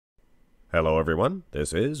Hello, everyone.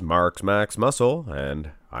 This is Marx Max Muscle,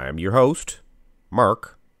 and I am your host,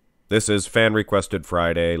 Mark. This is Fan Requested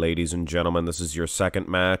Friday, ladies and gentlemen. This is your second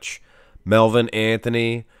match. Melvin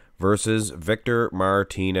Anthony versus Victor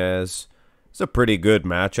Martinez. It's a pretty good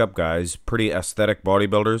matchup, guys. Pretty aesthetic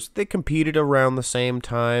bodybuilders. They competed around the same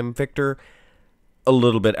time. Victor, a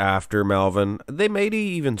little bit after Melvin. They maybe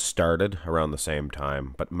even started around the same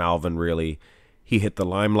time, but Melvin really, he hit the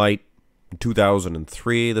limelight in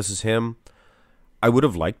 2003. This is him. I would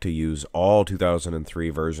have liked to use all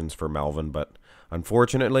 2003 versions for Melvin, but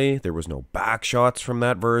unfortunately, there was no back shots from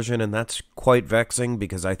that version, and that's quite vexing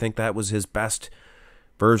because I think that was his best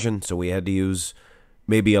version, so we had to use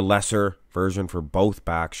maybe a lesser version for both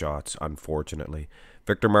back shots, unfortunately.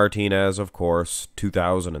 Victor Martinez, of course,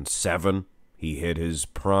 2007, he hit his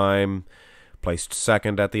prime, placed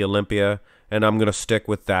second at the Olympia, and I'm going to stick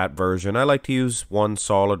with that version. I like to use one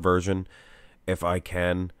solid version if I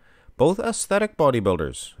can. Both aesthetic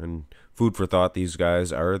bodybuilders, and food for thought, these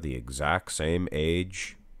guys are the exact same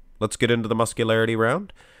age. Let's get into the muscularity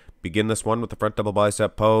round. Begin this one with the front double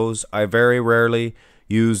bicep pose. I very rarely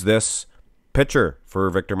use this picture for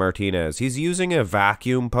Victor Martinez. He's using a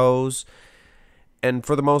vacuum pose, and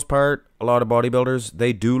for the most part, a lot of bodybuilders,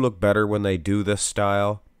 they do look better when they do this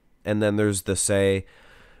style. And then there's the, say,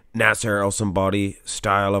 Nasser El-Somebody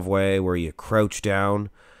style of way where you crouch down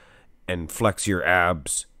and flex your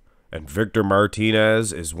abs. And Victor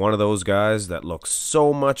Martinez is one of those guys that looks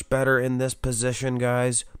so much better in this position,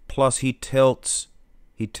 guys. Plus, he tilts.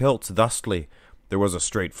 He tilts thusly. There was a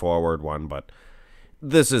straightforward one, but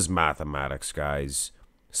this is mathematics, guys.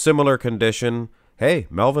 Similar condition. Hey,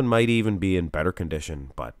 Melvin might even be in better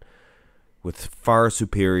condition, but with far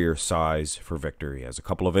superior size for Victor. He has a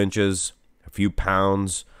couple of inches, a few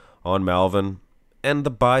pounds on Melvin, and the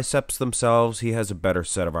biceps themselves, he has a better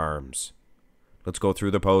set of arms. Let's go through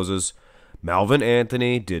the poses. Melvin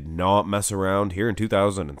Anthony did not mess around here in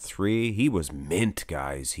 2003. He was mint,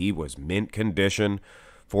 guys. He was mint condition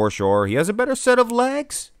for sure. He has a better set of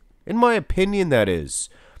legs, in my opinion, that is.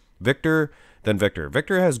 Victor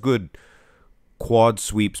has good quad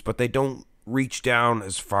sweeps, but they don't reach down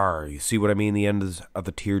as far. You see what I mean? The end of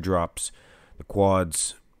the teardrops, the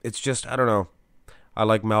quads. It's just, I don't know. I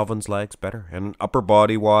like Melvin's legs better. And upper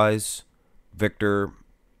body wise, Victor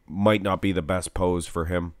might not be the best pose for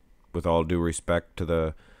him, with all due respect to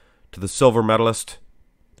the silver medalist,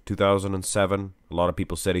 2007. A lot of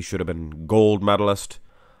people said he should have been gold medalist.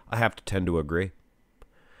 I have to tend to agree.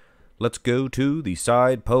 Let's go to the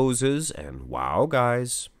side poses, and wow,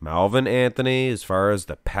 guys, Melvin Anthony, as far as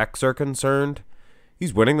the pecs are concerned,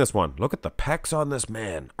 he's winning this one. Look at the pecs on this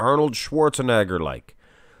man, Arnold Schwarzenegger-like,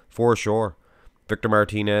 for sure. Victor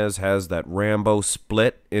Martinez has that Rambo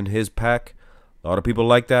split in his pec. A lot of people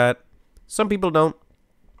like that. Some people don't.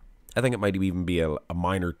 I think it might even be a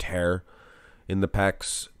minor tear in the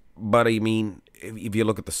pecs. But I mean, if you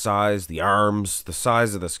look at the size, the arms, the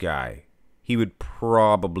size of this guy, he would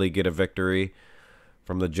probably get a victory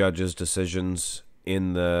from the judges' decisions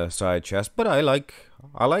in the side chest. But I like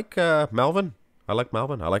Melvin. I like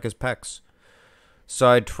Melvin. I like his pecs.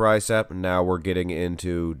 Side tricep. Now we're getting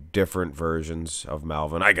into different versions of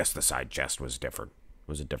Melvin. I guess the side chest was different.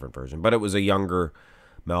 Was a different version, but it was a younger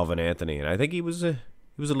Melvin Anthony, and I think he was a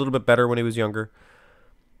little bit better when he was younger.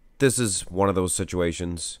 This is one of those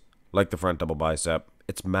situations, like the front double bicep.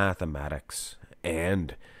 It's mathematics,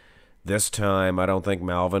 and this time I don't think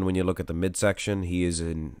Melvin, when you look at the midsection, he is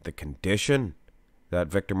in the condition that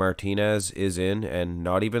Victor Martinez is in, and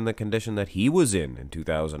not even the condition that he was in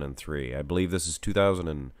 2003. I believe this is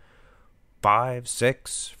 2005,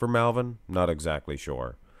 6 for Melvin. Not exactly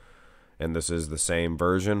sure. And this is the same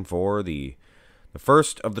version for the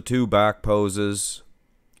first of the two back poses.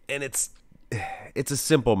 And it's a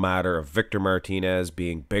simple matter of Victor Martinez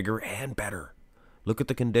being bigger and better. Look at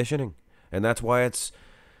the conditioning. And that's why it's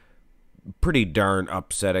pretty darn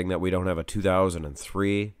upsetting that we don't have a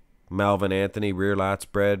 2003 Melvin Anthony rear lat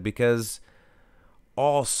spread, because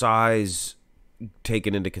all size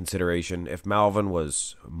taken into consideration, if Melvin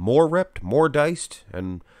was more ripped, more diced,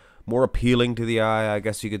 and more appealing to the eye, I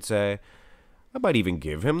guess you could say, I might even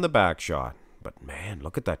give him the back shot. But man,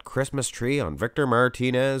 look at that Christmas tree on Victor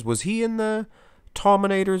Martinez. Was he in the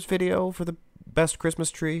Tominators video for the best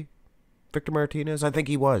Christmas tree? Victor Martinez? I think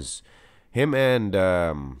he was. Him and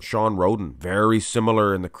Sean Roden, very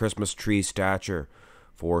similar in the Christmas tree stature,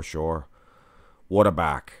 for sure. What a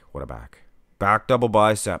back. What a back. Back double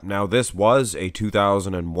bicep. Now this was a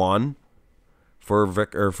 2001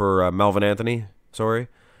 for Melvin Anthony. Sorry.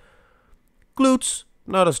 Glutes,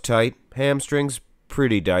 not as tight. Hamstrings,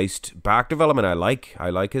 pretty diced. Back development, I like. I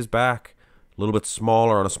like his back. A little bit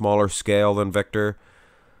smaller on a smaller scale than Victor.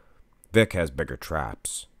 Vic has bigger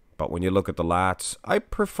traps. But when you look at the lats, I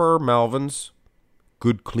prefer Melvin's.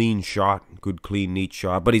 Good clean shot, good clean neat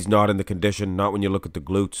shot, but he's not in the condition, not when you look at the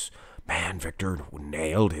glutes. Man, Victor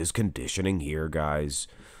nailed his conditioning here, guys.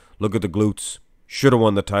 Look at the glutes. Should have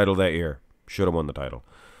won the title that year. Should have won the title.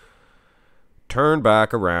 Turn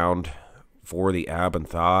back around for the ab and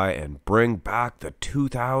thigh and bring back the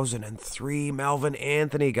 2003 Melvin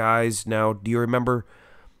Anthony, guys. Now, do you remember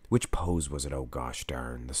which pose was it? Oh, gosh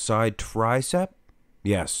darn. The side tricep?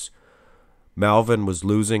 Yes. Melvin was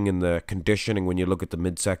losing in the conditioning when you look at the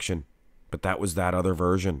midsection, but that was that other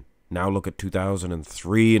version. Now look at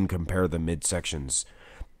 2003 and compare the midsections.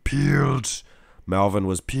 Peeled. Melvin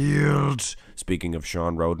was peeled. Speaking of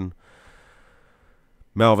Sean Roden.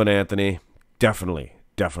 Melvin Anthony, definitely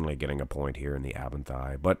getting a point here in the ab and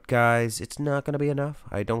thigh. But guys, it's not going to be enough.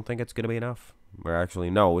 I don't think it's going to be enough. Or actually,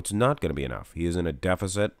 no, it's not going to be enough. He is in a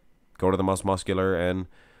deficit. Go to the most muscular and,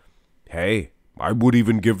 hey, I would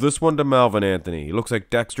even give this one to Melvin Anthony. He looks like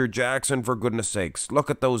Dexter Jackson, for goodness sakes. Look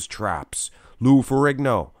at those traps. Lou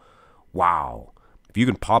Ferrigno. Wow. If you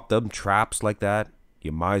can pop them traps like that,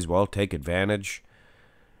 you might as well take advantage.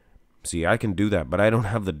 See, I can do that, but I don't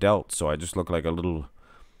have the delts, so I just look like a little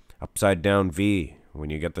upside down V. When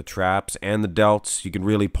you get the traps and the delts, you can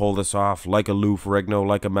really pull this off like a Lou Ferrigno,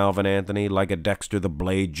 like a Melvin Anthony, like a Dexter the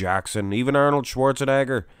Blade Jackson, even Arnold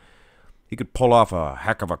Schwarzenegger. He could pull off a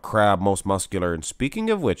heck of a crab, most muscular. And speaking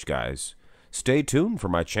of which, guys, stay tuned for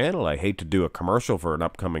my channel. I hate to do a commercial for an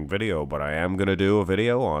upcoming video, but I am going to do a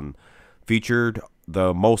video on featured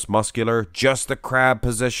the most muscular, just the crab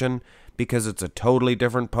position, because it's a totally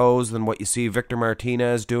different pose than what you see Victor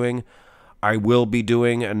Martinez doing. I will be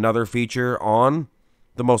doing another feature on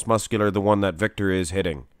the most muscular, the one that Victor is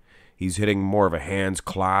hitting. He's hitting more of a hands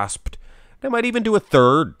clasped. I might even do a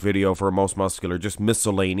third video for most muscular, just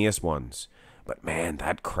miscellaneous ones. But man,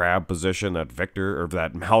 that crab position that Victor, or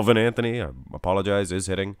that Melvin Anthony, I apologize, is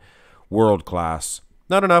hitting, world class.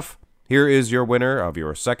 Not enough. Here is your winner of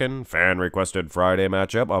your second fan-requested Friday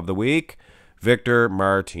matchup of the week, Victor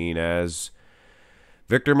Martinez.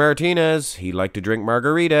 Victor Martinez, he liked to drink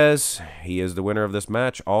margaritas. He is the winner of this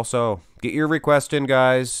match. Also, get your request in,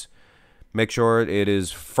 guys. Make sure it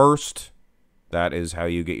is first. That is how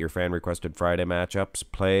you get your fan-requested Friday matchups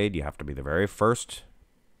played. You have to be the very first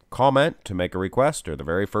comment to make a request, or the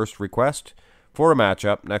very first request for a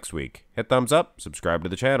matchup next week. Hit thumbs up, subscribe to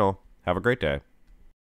the channel. Have a great day.